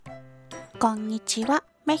こんにちは、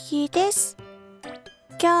めひです。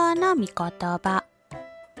今日の御言葉、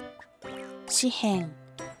詩編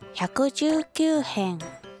119編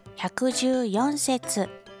114節。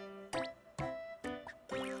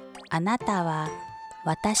あなたは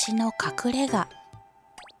私の隠れ家、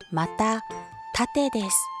また盾で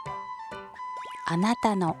す。あな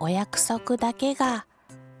たのお約束だけが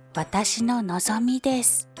私の望みで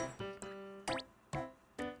す。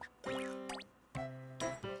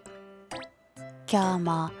今日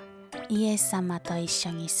もイエス様と一緒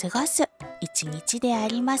に過ごす一日であ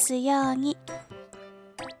りますように。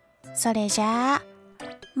それじゃあ、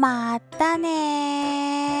またね。